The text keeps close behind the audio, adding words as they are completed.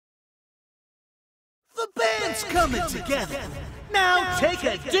The band's coming together. Now take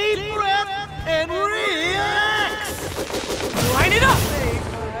a deep breath and relax. Line it up!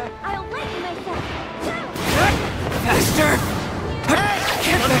 I'll lighten myself. Faster!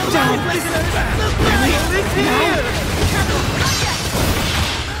 Get back down! The band is here!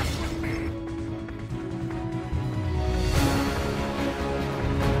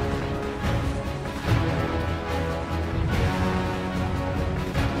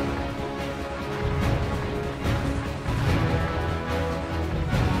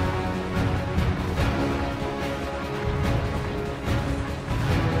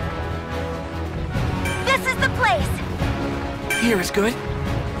 Here is good.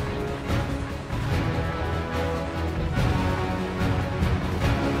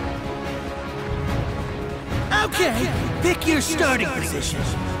 Okay, pick your starting position.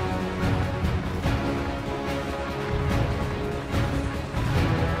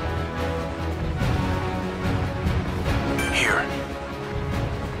 Here.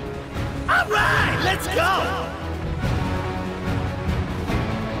 All right, let's go!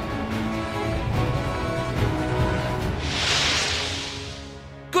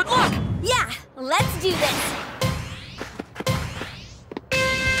 Good luck! Yeah, let's do this.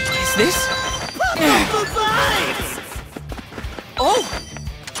 Is this? The vibes! Oh!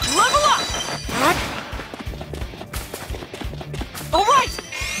 Level up! Alright!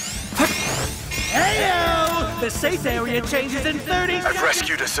 Heyo! The safe area changes in 30 seconds. I've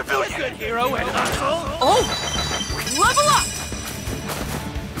rescued a civilian. Good hero and hustle. Oh! Level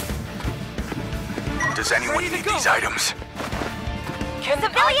up! Does anyone need these items? Can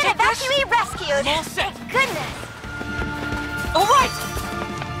Civilian I take this? evacuee rescued. I'm all set. Thank goodness. Alright!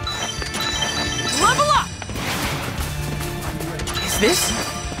 Level up! Is this?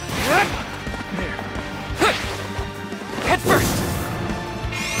 Head first!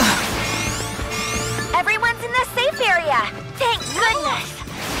 Everyone's in the safe area. Thank goodness.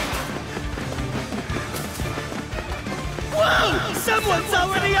 Whoa! Someone's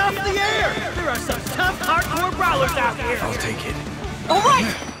already off the air! There are some tough, hardcore brawlers out here! I'll take it. Alright!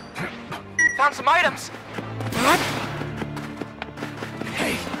 Found some items.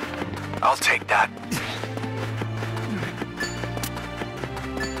 Hey, I'll take that.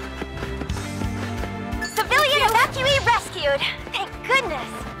 Civilian evacuee rescued. Thank goodness.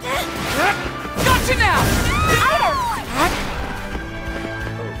 Gotcha now! Items!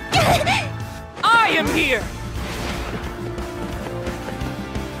 I am here!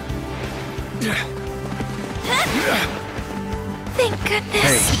 Thank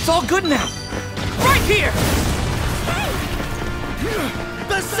goodness. It's all good now! Right here!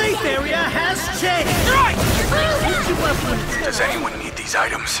 The safe area has changed! Right! Lift you up when it's Does anyone need these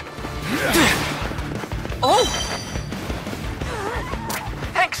items? Oh!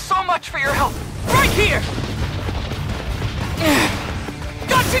 Thanks so much for your help! Right here!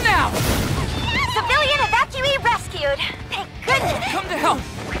 Gotcha now! Civilian evacuee rescued. Thank goodness. Come to help!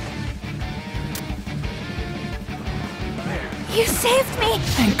 You saved me.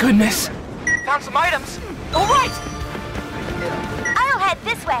 Thank goodness! Found some items! Alright! I'll head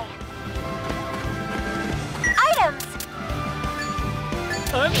this way. Items!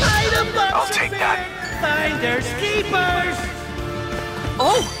 an item box. I'll take that. Finders keepers.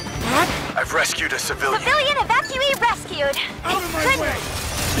 Oh! I've rescued a civilian. Civilian evacuee rescued. Out of my way.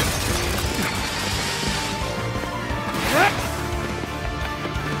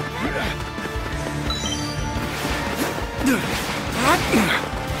 You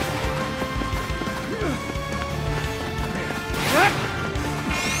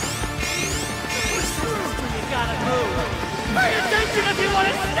gotta move. Pay attention if you want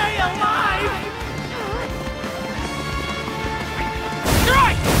to stay alive.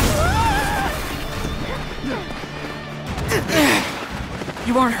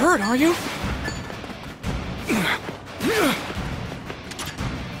 You aren't hurt, are you?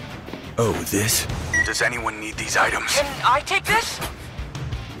 Oh, this? Does anyone need these items? Can I take this?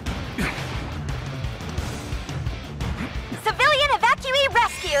 Civilian evacuee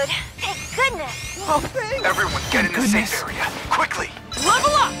rescued. Thank goodness. Oh, thanks. Everyone get in the safe area. Quickly!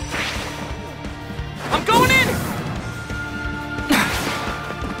 Level up! I'm going in!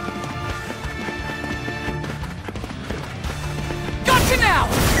 Gotcha now!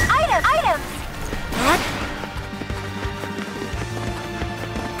 Items!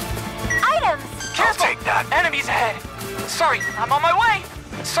 Items! I'll take that. Enemies ahead! Sorry, I'm on my way!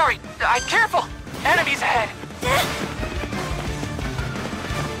 Sorry, careful! Enemies ahead!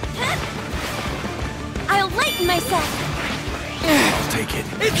 I'll lighten myself. I'll take it.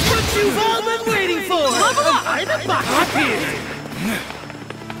 It's what you've all been waiting for. Level up! An item box appeared.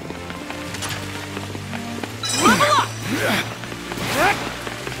 All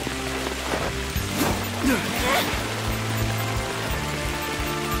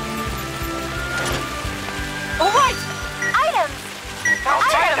right! Items! I'll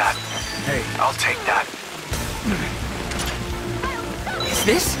take Items. that. Hey, I'll take that. Is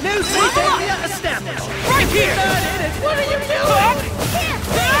this? New safe area established. Right here! What are you doing?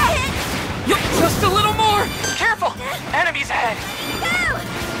 Just a little more! Careful! Enemies ahead! Go!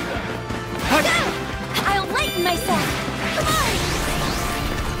 I'll lighten myself. Come on!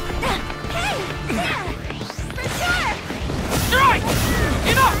 Hey! Yeah! For sure! Strike!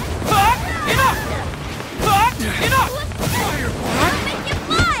 Enough! Enough! Enough! I'll make you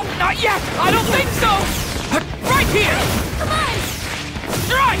fly! Not yet! I don't think so! Right here! Come on!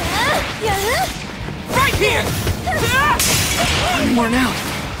 Strike! Yeah? Right here! I'm worn out.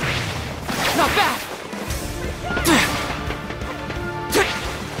 Not bad!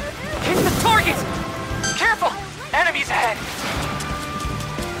 Hit the target! Careful! Enemies ahead!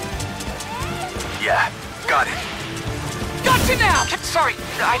 Yeah, got it. Gotcha now! Sorry,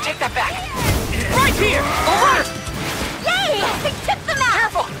 I take that back. Right here! Alright! Yay! I took them out!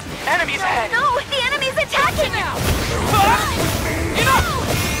 Careful! Enemies ahead! No, the enemy's attacking! Now! Enough!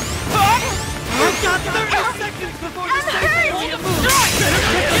 We've got 30 seconds before the I'm safe hurt! area moves. Strike!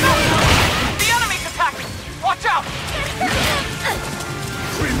 Enough! The enemy's attacking! Watch out!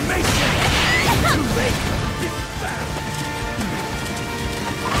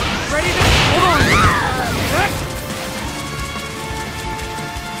 Ready to...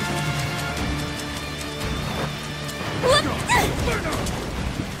 Hold on!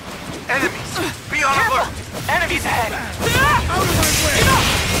 Enemies, be on Careful! alert. Enemies ahead! Out of my way. Enough!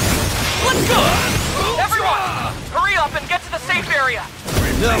 Let's go! Everyone, hurry up and get to the safe area!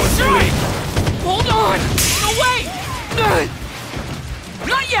 Strike! Hold on! No, wait!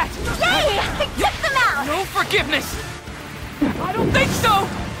 Not yet! Yay! I took them out! No forgiveness! I don't think so!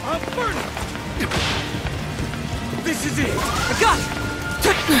 I'm burning. This is it. I got it!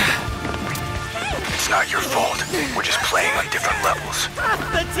 It's not your fault. We're just playing on different levels.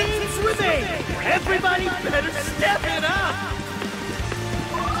 The team's remain. Everybody better step it up.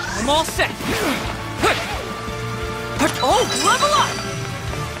 I'm all set! Oh, level up!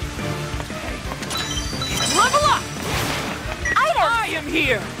 Level up! I am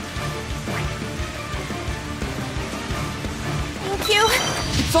here! Thank you.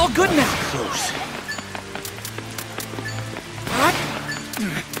 It's all good now! Close.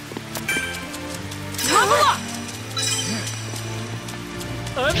 Level up!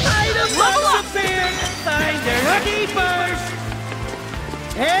 An item must appear. Find their keepers.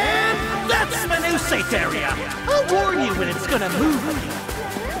 And that's my new safe area. I'll warn you when it's gonna move.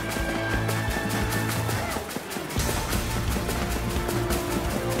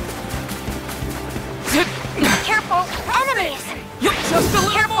 Careful! Enemies! Just a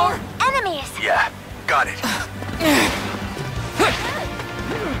little Careful! more! Enemies! Yeah, got it.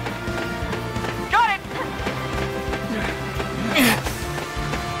 Got it!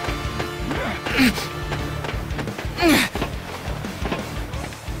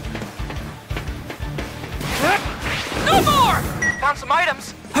 No more! Found some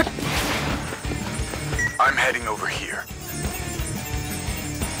items. I'm heading over here.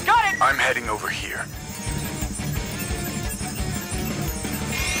 Got it! I'm heading over here.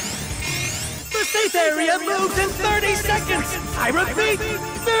 The safe area moves in 30 seconds. I repeat,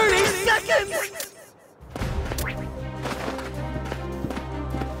 30 seconds.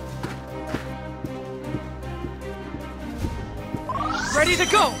 Ready to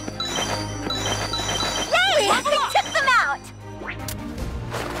go! Yay! Level I up. took them out!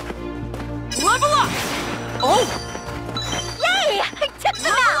 Level up! Oh! Yay! I took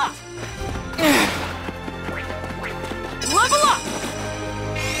them out! Level up!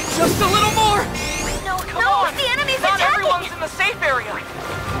 Just a little more! No, Come on! the enemy's Not attacking! everyone's in the safe area!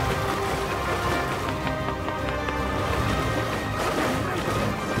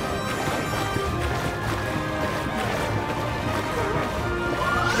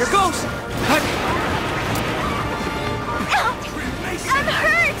 Here goes! I'm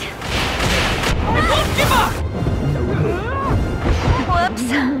hurt! I won't give up! Whoops.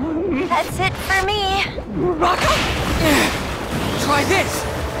 That's it for me. Rock up! Try this!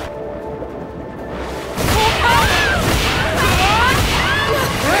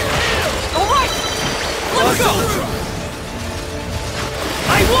 Alright! Let's go!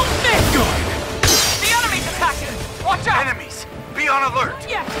 I won't miss! Good! The enemy's attacking! Watch out! Enemies, be on alert.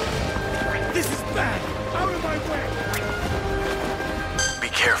 Yeah! This is bad. Out of my way. Be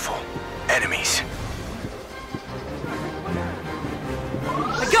careful. Enemies.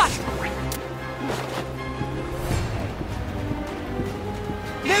 I got it!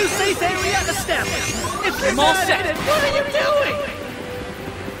 New safe area established. If you're I'm all not set. in it, what are you doing?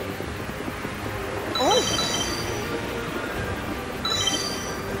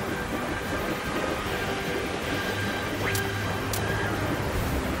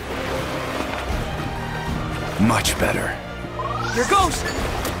 Much better. Here goes!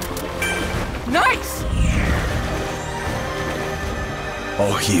 Nice!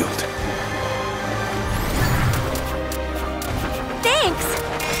 All healed. Thanks!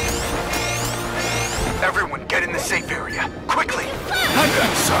 Everyone, get in the safe area. Quickly!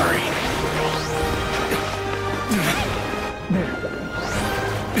 I'm sorry.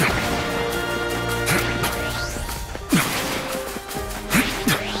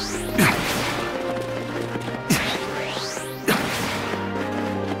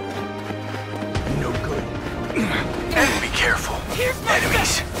 No good. And be careful.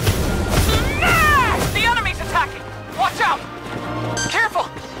 Enemies. The enemy's attacking! Watch out! Careful!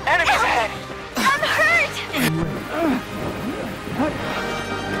 Enemies ahead! I'm hurt!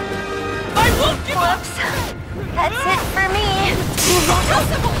 I won't give up! Whoops. That's it for me.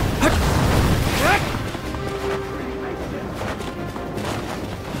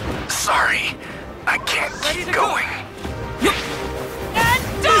 Sorry. I can't keep going. And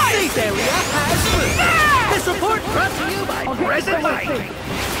The die! safe area has moved. This report brought to you by Present Light.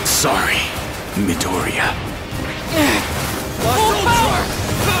 Sorry, Midoriya. Full power!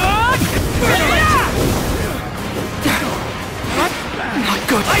 Not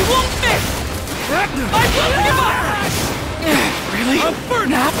good. I won't miss! I won't give up! Really? A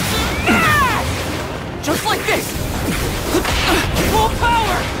burnout? Just like this! Full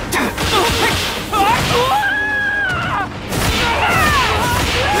power!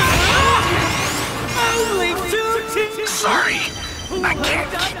 Only 2 teams. Sorry. I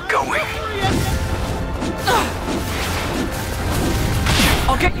can't keep going.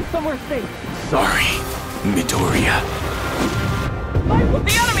 I'll get you somewhere safe. Sorry, Midoriya.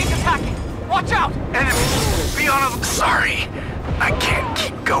 The enemy's attacking! Watch out! Enemies, be on a... Sorry. I can't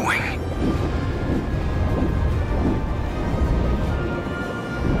keep going.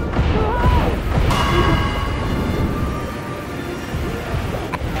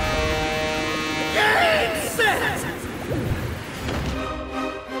 Game set.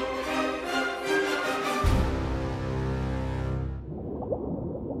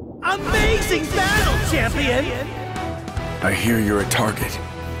 Amazing battle, champion! I hear you're a target.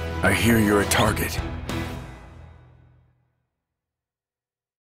 I hear you're a target.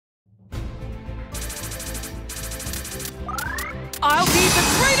 I'll be the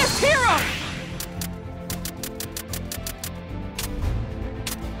greatest hero!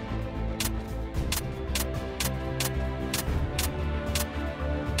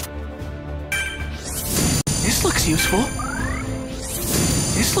 This looks useful.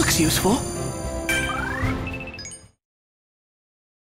 This looks useful.